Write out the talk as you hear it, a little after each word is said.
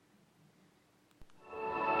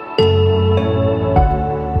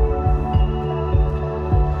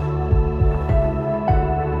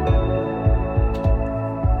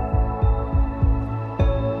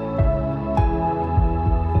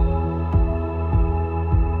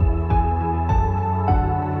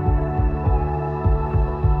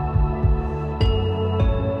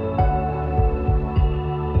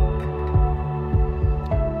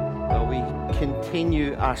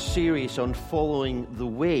our series on following the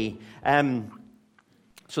way.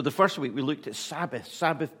 So the first week we looked at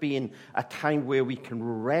Sabbath being a time where we can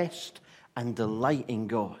rest and delight in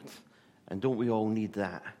God. And don't we all need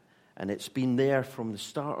that? And it's been there from the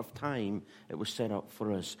start of time. It was set up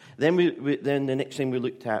for us. Then then the next thing we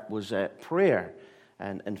looked at was prayer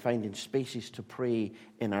and finding spaces to pray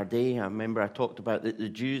in our day. I remember I talked about that the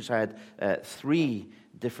Jews had three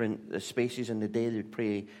different spaces in the day. They'd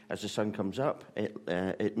pray as the sun comes up,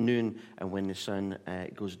 at noon, and when the sun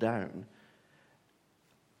goes down.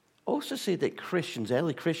 Also say that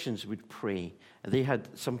early Christians would pray. They had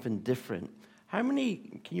something different. Can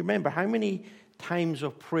you remember, how many times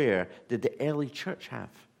of prayer did the early church have?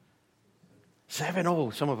 7.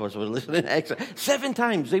 Oh, some of us were listening. Excellent. 7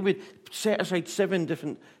 times. They would set aside 7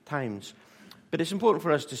 different times. But it's important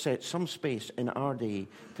for us to set some space in our day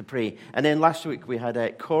to pray. And then last week we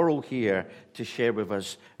had Coral here to share with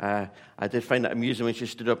us. I did find it amusing when she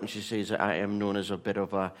stood up and she says that I am known as a bit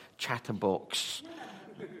of a chatterbox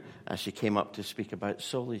as she came up to speak about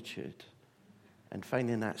solitude and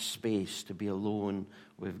finding that space to be alone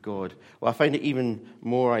with God. Well, I find it even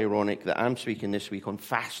more ironic that I'm speaking this week on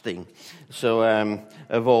fasting. So,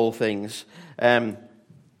 of all things. Now,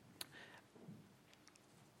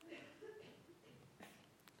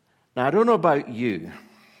 I don't know about you,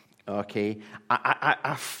 okay?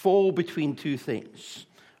 I fall between two things,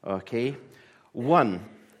 okay? One,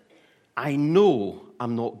 I know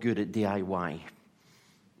I'm not good at DIY,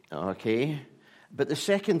 okay? But the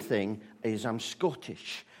second thing is I'm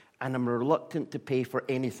Scottish, and I'm reluctant to pay for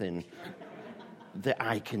anything that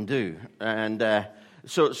I can do. And I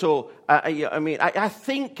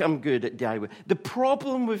think I'm good at DIY. The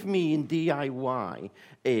problem with me in DIY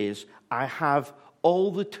is I have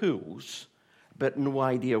all the tools, but no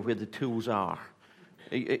idea where the tools are.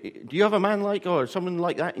 Do you have a man or someone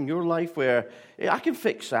like that in your life where I can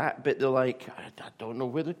fix that, but they're like, I don't know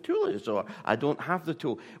where the tool is, or I don't have the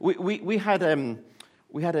tool. We had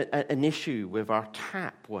an issue with our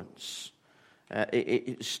tap once.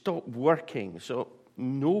 It stopped working, so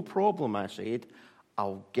no problem. I said,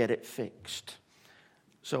 I'll get it fixed.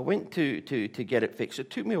 So I went to get it fixed.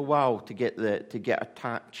 It took me a while to get a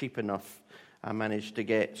tap cheap enough. I managed to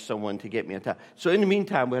get someone to get me a tap. So in the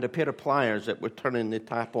meantime, we had a pair of pliers that we're turning the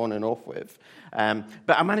tap on and off with. But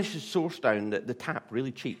I managed to source down the tap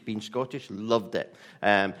really cheap. Being Scottish, loved it.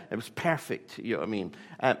 It was perfect, you know what I mean.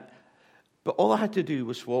 But all I had to do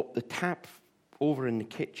was swap the tap over in the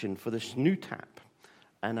kitchen for this new tap.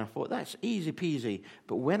 And I thought, that's easy peasy.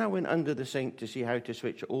 But when I went under the sink to see how to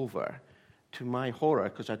switch it over, to my horror,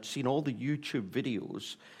 because I'd seen all the YouTube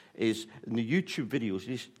videos,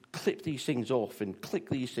 you just clip these things off and click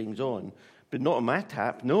these things on. But not on my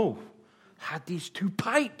tap, no. Had these 2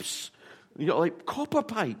 pipes, like copper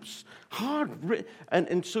pipes, hard.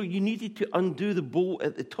 And so you needed to undo the bolt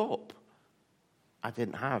at the top. I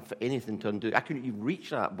didn't have anything to undo. I couldn't even reach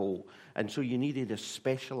that bolt. And so you needed a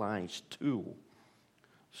specialized tool.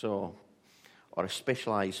 Or a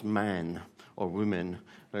specialized man or woman,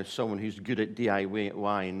 or someone who's good at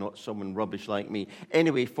DIY, not someone rubbish like me.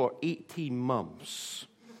 Anyway, for 18 months,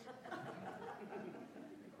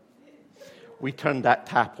 we turned that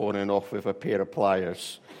tap on and off with a pair of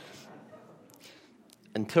pliers.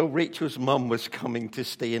 Until Rachel's mum was coming to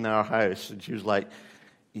stay in our house, and she was like,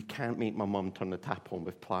 you can't make my mum turn the tap on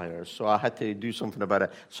with pliers. So I had to do something about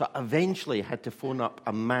it. So eventually I had to phone up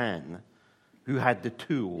a man who had the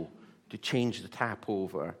tool to change the tap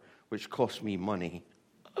over, which cost me money.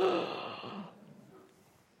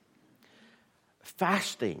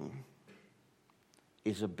 Fasting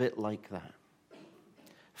is a bit like that.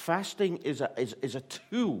 Fasting is a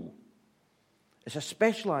tool. It's a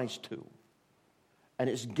specialized tool. And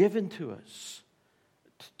it's given to us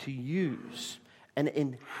to use. And it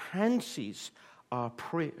enhances our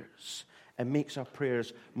prayers and makes our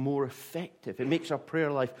prayers more effective. It makes our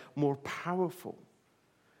prayer life more powerful.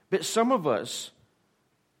 But some of us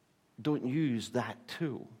don't use that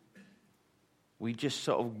tool. We just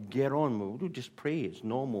sort of get on. We'll just pray. It's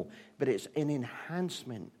normal. But it's an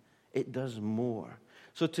enhancement. It does more.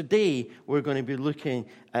 So today, we're going to be looking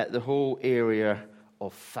at the whole area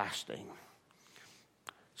of fasting.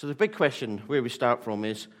 So the big question where we start from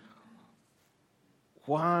is,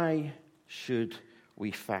 why should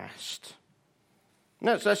we fast?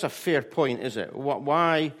 That's a fair point, is it?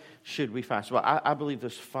 Why should we fast? Well, I believe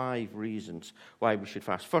there's 5 reasons why we should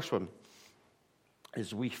fast. First one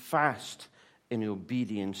is we fast in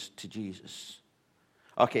obedience to Jesus.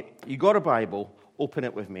 Okay, you got a Bible, open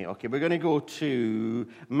it with me. Okay, we're going to go to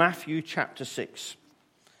Matthew chapter 6.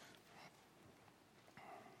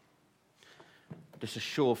 Just a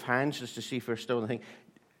show of hands, just to see if we're still in the thing.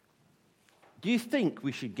 Do you think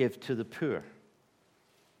we should give to the poor?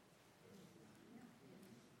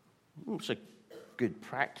 It's a good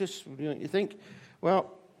practice, don't you think?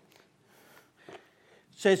 Well, it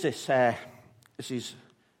says this. This is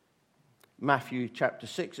Matthew chapter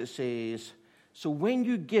 6. It says, so when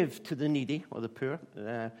you give to the needy or the poor,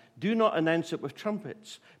 do not announce it with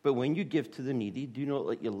trumpets. But when you give to the needy, do not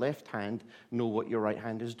let your left hand know what your right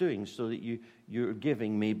hand is doing, so that your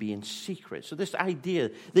giving may be in secret. So this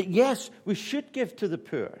idea that, yes, we should give to the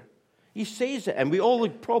poor. He says it, and we all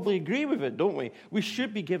probably agree with it, don't we? We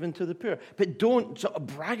should be given to the poor. But don't sort of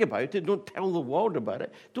brag about it. Don't tell the world about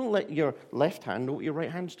it. Don't let your left hand know what your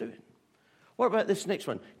right hand's doing. What about this next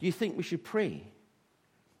one? Do you think we should pray?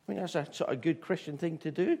 I think that's a sort of good Christian thing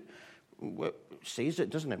to do. Well, it says it,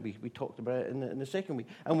 doesn't it? We talked about it in the second week.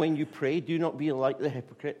 And when you pray, do not be like the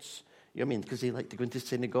hypocrites. You know what I mean? Because they like to go into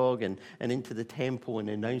synagogue and into the temple and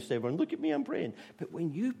announce to everyone, look at me, I'm praying. But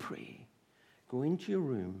when you pray, go into your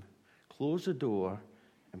room, close the door,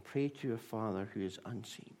 and pray to your Father who is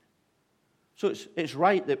unseen. So it's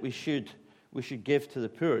right that we should give to the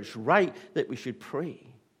poor. It's right that we should pray.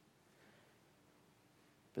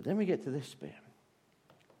 But then we get to this bit.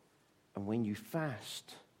 And when you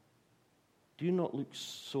fast, do not look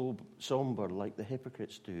so somber like the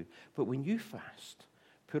hypocrites do. But when you fast,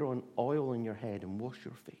 put on oil in your head and wash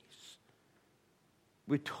your face.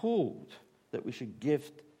 We're told that we should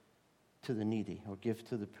give to the needy or give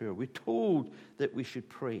to the poor. We're told that we should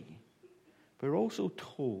pray. But we're also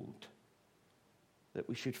told that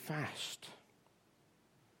we should fast.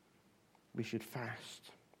 We should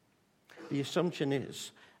fast. The assumption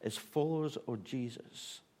is, as followers of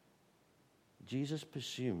Jesus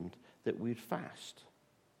presumed that we'd fast.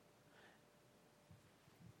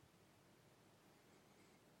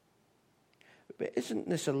 But isn't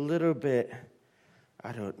this a little bit,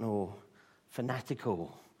 I don't know,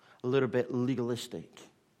 fanatical, a little bit legalistic?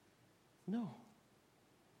 No.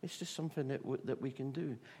 It's just something that we can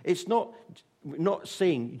do. It's not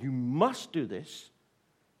saying you must do this,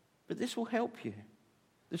 but this will help you.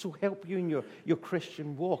 This will help you in your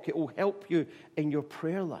Christian walk. It will help you in your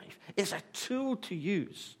prayer life. It's a tool to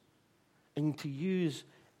use, and to use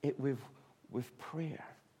it with prayer.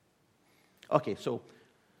 Okay, so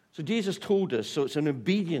Jesus told us, so it's an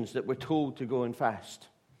obedience that we're told to go and fast.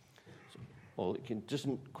 Well, it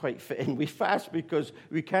doesn't quite fit in. We fast because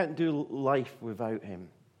we can't do life without him.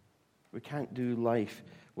 We can't do life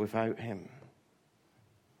without him.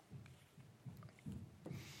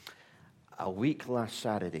 A week last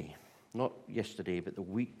Saturday, not yesterday, but the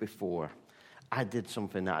week before, I did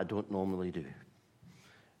something that I don't normally do.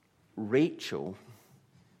 Rachel,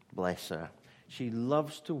 bless her, she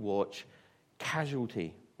loves to watch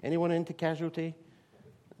Casualty. Anyone into Casualty?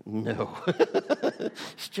 No.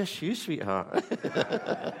 It's just you, sweetheart.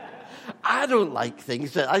 I don't like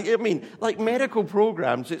things that, I mean, like medical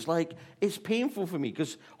programs, it's painful for me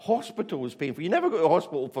because hospital is painful. You never go to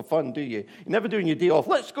hospital for fun, do you? You never do on your day off,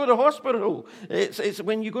 let's go to hospital. It's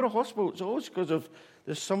when you go to hospital, it's always because of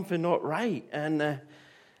there's something not right.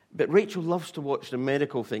 But Rachel loves to watch the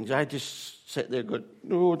medical things. I just sit there going,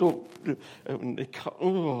 no, don't.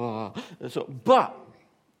 But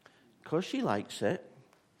because she likes it,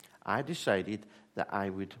 I decided that I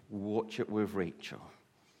would watch it with Rachel.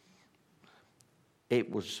 It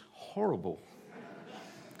was horrible.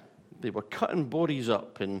 They were cutting bodies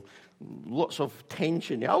up and lots of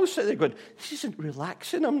tension. I was sitting there going, this isn't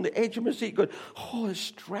relaxing. I'm on the edge of my seat going, oh, it's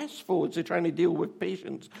stressful. It's trying to deal with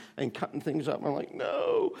patients and cutting things up. I'm like,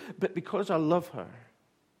 no. But because I love her,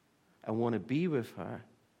 I want to be with her,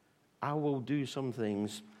 I will do some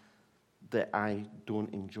things that I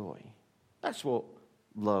don't enjoy. That's what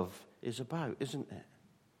love is about, isn't it?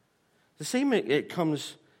 The same it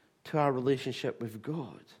comes to our relationship with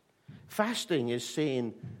God. Fasting is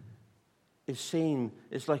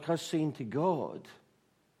like us saying to God,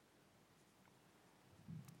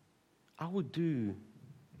 I will do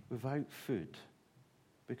without food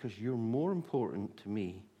because you're more important to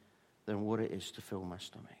me than what it is to fill my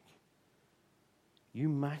stomach. You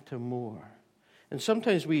matter more. And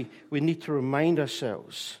sometimes we need to remind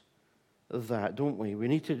ourselves of that, don't we? We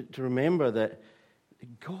need to remember that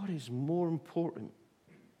God is more important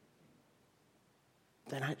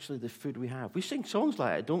than actually the food we have. We sing songs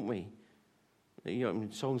like that, don't we? You know, I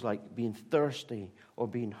mean, songs like being thirsty or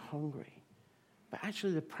being hungry. But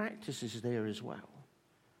actually the practice is there as well.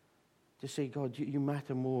 To say, God, you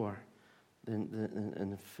matter more than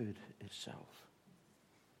the food itself.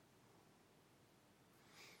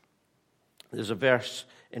 There's a verse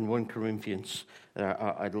in 1 Corinthians that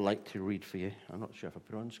I'd like to read for you. I'm not sure if I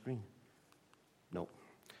put it on the screen. No.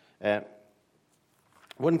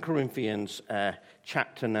 1 Corinthians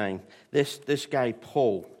chapter 9. This guy,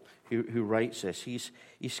 Paul, who writes this,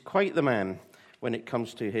 he's quite the man when it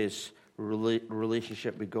comes to his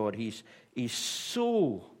relationship with God. He's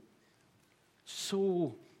so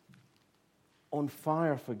on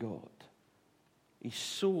fire for God. He's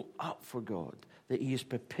so up for God that he is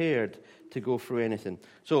prepared to go through anything.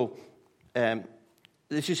 So,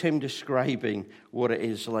 this is him describing what it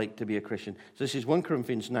is like to be a Christian. So this is 1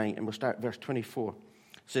 Corinthians 9, and we'll start verse 24.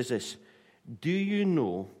 It says this: "Do you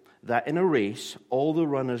know that in a race all the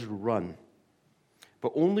runners run,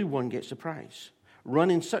 but only one gets the prize?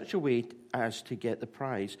 Run in such a way as to get the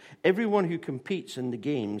prize. Everyone who competes in the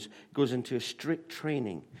games goes into a strict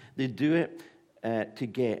training. They do it to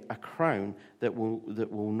get a crown that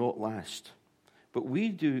will not last. But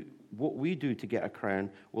what we do to get a crown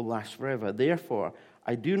will last forever. Therefore,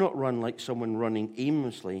 I do not run like someone running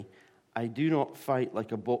aimlessly. I do not fight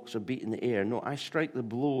like a boxer beating the air. No, I strike the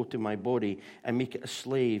blow to my body and make it a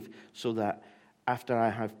slave, so that after I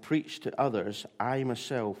have preached to others, I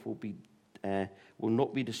myself will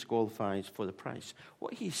not be disqualified for the prize."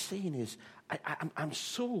 What he's saying is, I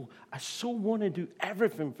so want to do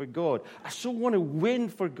everything for God. I so want to win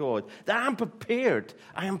for God that I'm prepared.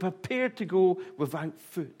 I am prepared to go without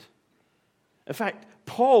food. In fact,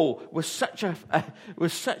 Paul was such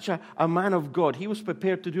a man of God. He was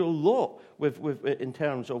prepared to do a lot in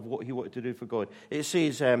terms of what he wanted to do for God. It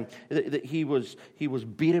says that he was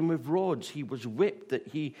beaten with rods, he was whipped, that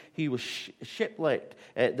he was shipwrecked,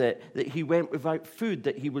 that he went without food,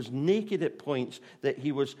 that he was naked at points, that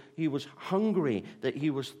he was hungry, that he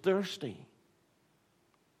was thirsty.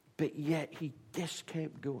 But yet he just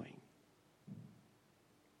kept going.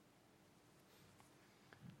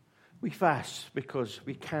 We fast because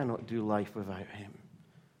we cannot do life without him.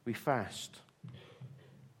 We fast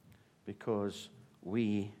because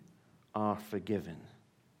we are forgiven.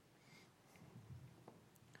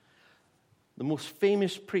 The most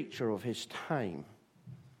famous preacher of his time,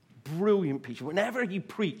 brilliant preacher, whenever he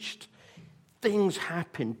preached, things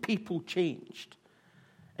happened, people changed.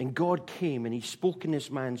 And God came and he spoke in this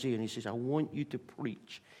man's ear and he says, "I want you to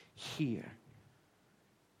preach here."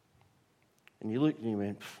 And he looked and he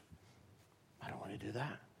went, "I don't want to do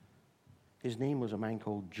that." His name was a man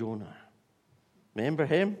called Jonah. Remember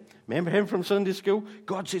him? Remember him from Sunday school?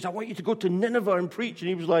 God says, "I want you to go to Nineveh and preach." And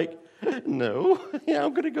he was like, "No, yeah,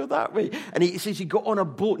 I'm going to go that way." And he says he got on a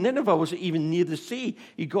boat. Nineveh wasn't even near the sea.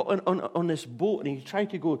 He got on this boat and he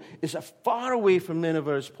tried to go as far away from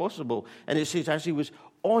Nineveh as possible. And it says as he was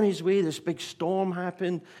on his way, this big storm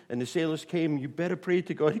happened and the sailors came. "You better pray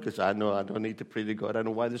to God." He goes, "I know, I don't need to pray to God. I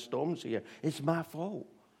know why the storm's here. It's my fault."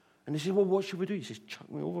 And they say, "Well, what should we do?" He says, "Chuck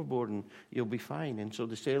me overboard and you'll be fine." And so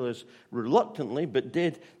the sailors reluctantly, but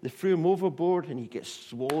they threw him overboard and he gets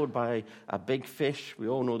swallowed by a big fish. We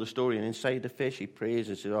all know the story. And inside the fish, he prays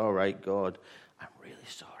and says, "All right, God, I'm really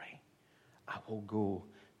sorry. I will go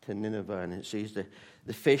to Nineveh." And it says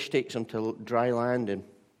the fish takes him to dry land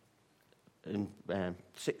and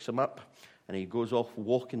sicks him up. And he goes off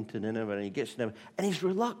walking to Nineveh and he gets to Nineveh. And he's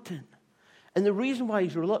reluctant. And the reason why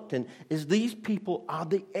he's reluctant is these people are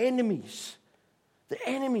the enemies. The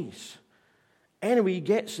enemies. Anyway, he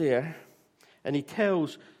gets there and he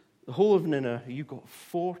tells the whole of Nineveh, "You've got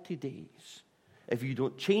 40 days. If you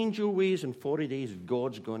don't change your ways in 40 days,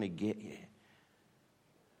 God's going to get you."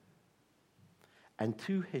 And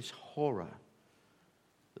to his horror,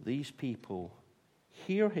 these people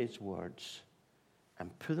hear his words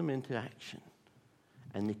and put them into action.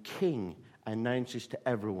 And the king announces to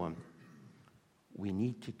everyone, "We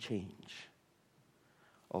need to change."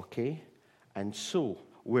 Okay? And so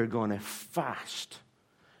we're going to fast.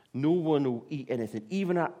 No one will eat anything.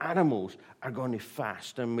 Even our animals are going to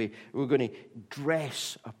fast. And we're going to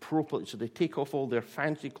dress appropriately. So they take off all their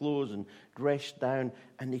fancy clothes and dress down.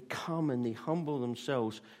 And they come and they humble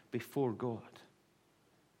themselves before God.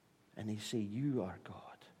 And they say, "You are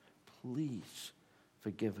God. Please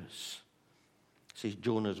forgive us." It says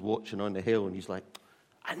Jonah's watching on the hill and he's like,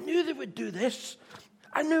 "I knew they would do this.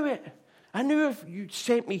 I knew it. I knew if you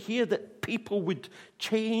sent me here that people would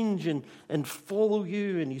change and follow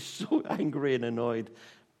you." And he's so angry and annoyed.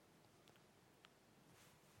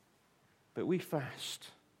 But we fast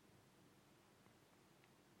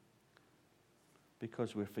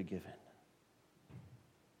because we're forgiven.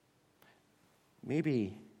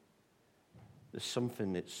 Maybe there's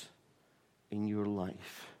something that's in your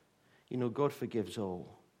life. You know, God forgives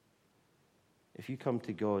all. If you come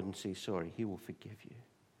to God and say sorry, he will forgive you.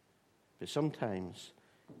 But sometimes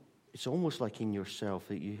it's almost like in yourself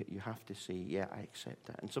that you have to say, "Yeah, I accept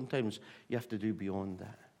that." And sometimes you have to do beyond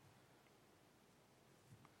that.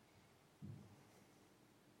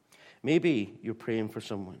 Maybe you're praying for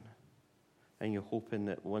someone and you're hoping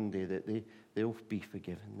that one day that they'll be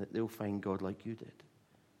forgiven, that they'll find God like you did.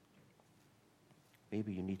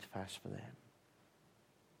 Maybe you need to fast for them.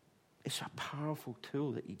 It's a powerful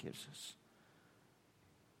tool that he gives us.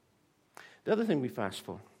 The other thing we fast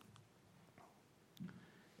for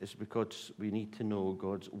is because we need to know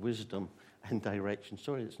God's wisdom and direction.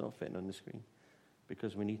 Sorry, it's not fitting on the screen.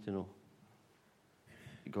 Because we need to know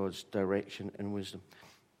God's direction and wisdom.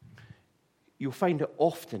 You'll find it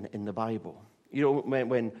often in the Bible. You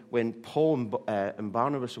know, when Paul and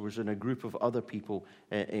Barnabas was in a group of other people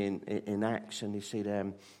in Acts, and they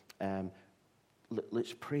said,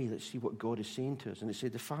 let's pray, let's see what God is saying to us. And it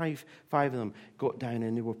said the five of them got down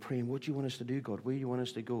and they were praying, what do you want us to do, God? Where do you want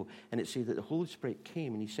us to go? And it said that the Holy Spirit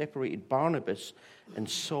came and he separated Barnabas and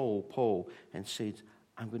Paul, and said,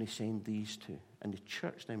 I'm going to send these two. And the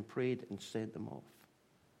church then prayed and sent them off.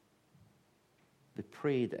 They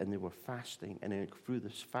prayed and they were fasting, and then through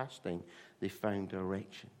this fasting, they found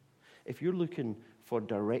direction. If you're looking for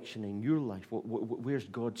direction in your life, where's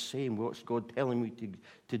God saying? What's God telling me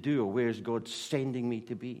to do? Or where's God sending me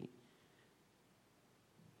to be?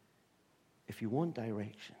 If you want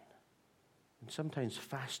direction, and sometimes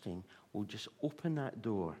fasting will just open that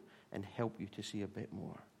door and help you to see a bit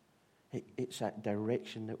more. It's that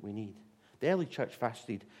direction that we need. The early church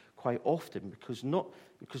fasted quite often because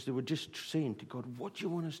they were just saying to God, what do you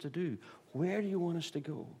want us to do? Where do you want us to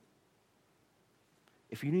go?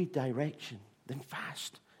 If you need direction, then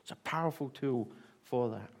fast. It's a powerful tool for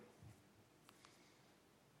that.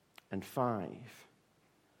 And 5,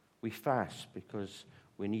 we fast because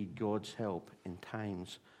we need God's help in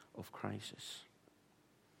times of crisis.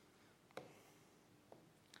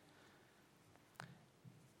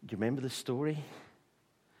 Do you remember the story?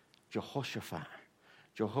 Jehoshaphat.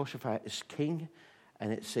 Jehoshaphat is king,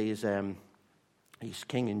 and it says he's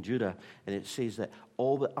king in Judah, and it says that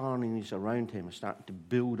all the armies around him are starting to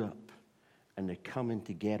build up, and they're coming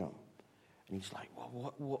to get him. And he's like,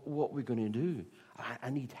 well, what are we going to do? I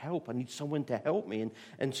need help. I need someone to help me.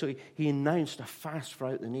 And so he announced a fast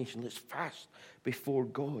throughout the nation. Let's fast before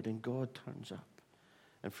God, and God turns up.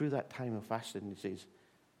 And through that time of fasting, he says,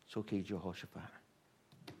 it's okay, Jehoshaphat.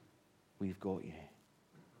 We've got you.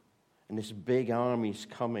 And this big army's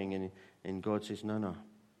coming, and God says, no,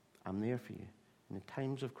 I'm there for you. In the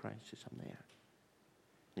times of crisis, I'm there.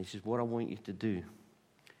 And he says, what I want you to do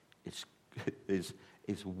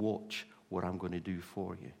is watch what I'm going to do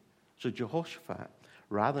for you. So Jehoshaphat,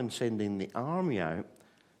 rather than sending the army out,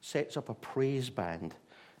 sets up a praise band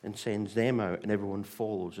and sends them out, and everyone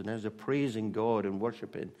follows. And as they're praising God and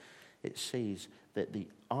worshiping, it says that the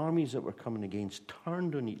armies that were coming against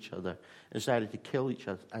turned on each other and started to kill each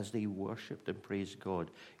other as they worshipped and praised God,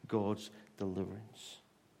 God's deliverance.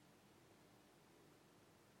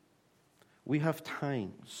 We have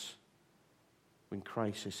times when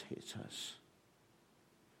crisis hits us.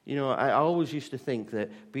 You know, I always used to think that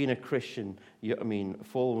being a Christian,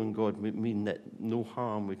 following God would mean that no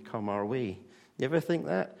harm would come our way. You ever think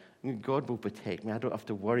that? God will protect me. I don't have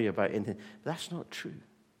to worry about anything. But that's not true.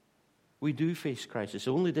 We do face crisis.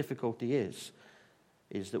 The only difficulty is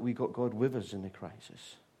that we got God with us in the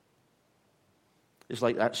crisis. It's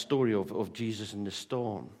like that story of Jesus in the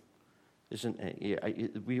storm, isn't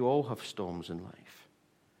it? We all have storms in life.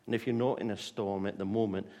 And if you're not in a storm at the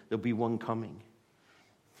moment, there'll be one coming.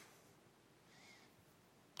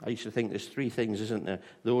 I used to think there's 3 things, isn't there?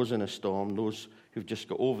 Those in a storm, those who've just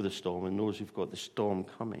got over the storm, and those who've got the storm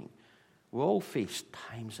coming. We all face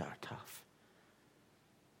times that are tough.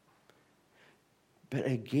 But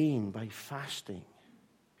again, by fasting,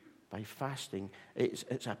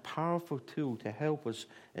 it's a powerful tool to help us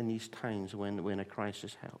in these times when a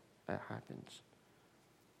crisis happens.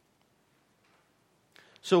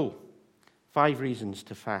 So, 5 reasons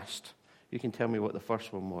to fast. You can tell me what the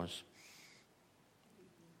first one was.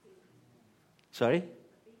 Sorry?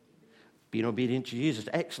 Being obedient to Jesus.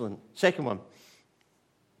 Excellent. Second one.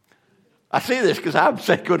 I say this because I'm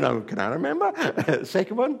second. Can I remember?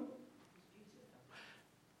 Second one?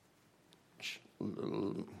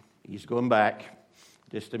 He's going back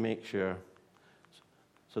just to make sure.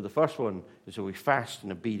 So the first one is that we fast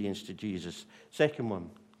in obedience to Jesus. Second one,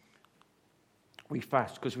 we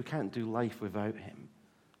fast because we can't do life without him.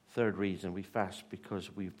 Third reason, we fast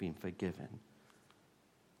because we've been forgiven.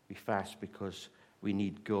 We fast because we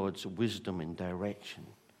need God's wisdom and direction.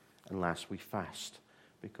 And last, we fast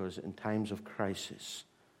because in times of crisis,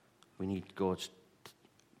 we need God's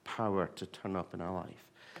power to turn up in our life.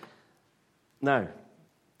 Now,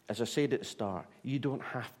 as I said at the start, you don't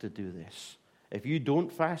have to do this. If you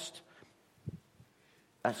don't fast,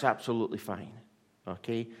 that's absolutely fine.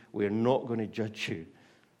 Okay? We're not going to judge you.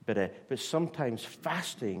 But sometimes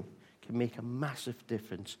fasting can make a massive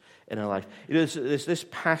difference in our life. There's this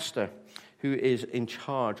pastor who is in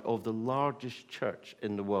charge of the largest church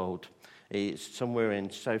in the world. It's somewhere in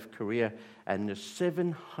South Korea, and there's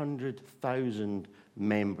 700,000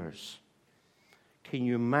 members. Can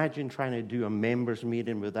you imagine trying to do a members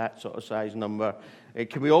meeting with that sort of size number?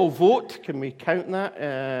 Can we all vote? Can we count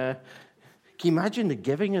that? Can you imagine the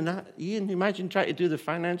giving in that? Ian, imagine trying to do the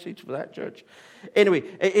finances for that church. Anyway,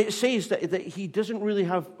 it says that he doesn't really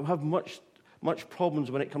have much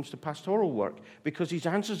problems when it comes to pastoral work, because his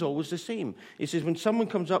answer is always the same. He says when someone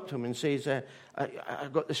comes up to him and says,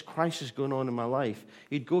 I've got this crisis going on in my life,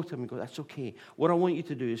 he'd go to him and go, that's okay. What I want you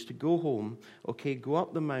to do is to go home, okay, go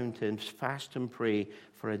up the mountains, fast and pray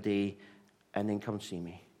for a day, and then come see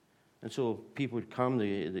me. And so people would come,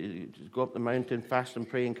 they go up the mountain, fast and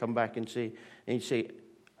pray, and come back and say, and he'd say,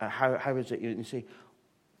 how is it? And he'd say,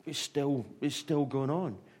 it's still going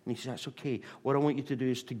on. And he said, that's okay. What I want you to do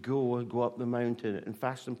is to go up the mountain and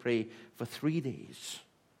fast and pray for 3 days.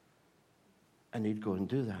 And he'd go and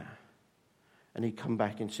do that. And he'd come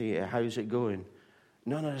back and say, how's it going?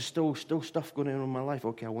 No, there's still stuff going on in my life.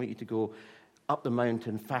 Okay, I want you to go up the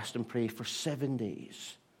mountain, fast and pray for 7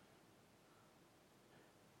 days.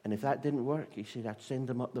 And if that didn't work, he said, I'd send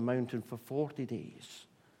him up the mountain for 40 days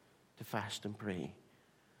to fast and pray.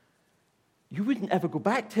 You wouldn't ever go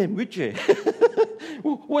back to him, would you?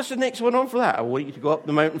 Well, what's the next one on for that? I want you to go up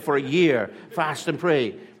the mountain for a year, fast and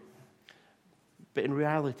pray. But in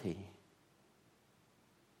reality,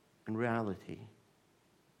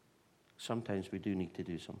 sometimes we do need to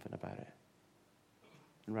do something about it.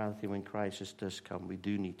 In reality, when crisis does come, we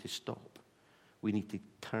do need to stop. We need to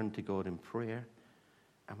turn to God in prayer,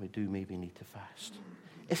 and we do maybe need to fast.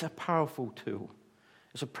 It's a powerful tool.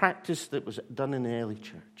 It's a practice that was done in the early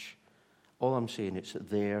church. All I'm saying, it's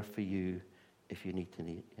there for you if you need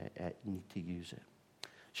to use it.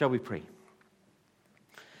 Shall we pray?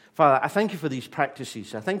 Father, I thank you for these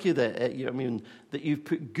practices. I thank you that that you've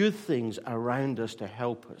put good things around us to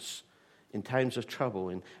help us in times of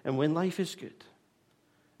trouble and when life is good.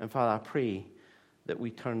 And Father, I pray that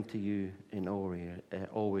we turn to you in all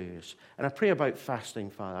areas. And I pray about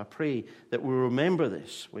fasting, Father. I pray that we remember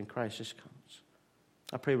this when crisis comes.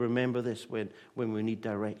 I pray remember this when we need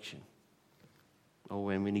direction, or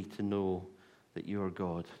when we need to know that you are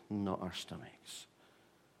God, not our stomachs.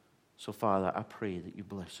 So, Father, I pray that you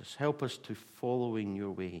bless us. Help us to follow in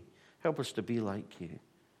your way. Help us to be like you.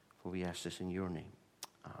 For we ask this in your name.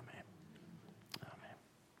 Amen. Amen.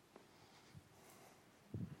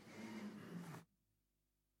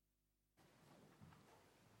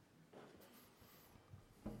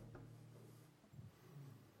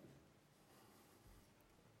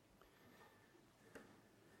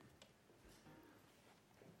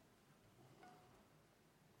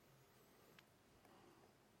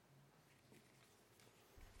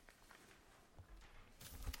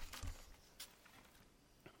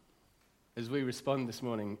 As we respond this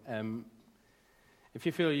morning, if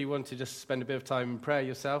you feel you want to just spend a bit of time in prayer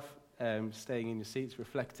yourself, staying in your seats,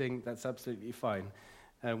 reflecting, that's absolutely fine.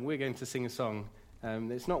 We're going to sing a song.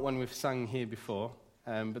 It's not one we've sung here before,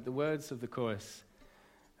 but the words of the chorus,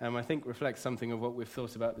 I think, reflect something of what we've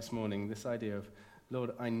thought about this morning, this idea of,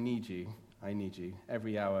 Lord, I need you,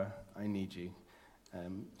 every hour I need you.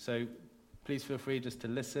 So please feel free just to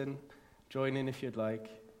listen, join in if you'd like,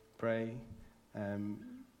 pray,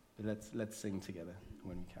 but let's sing together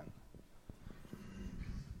when we can.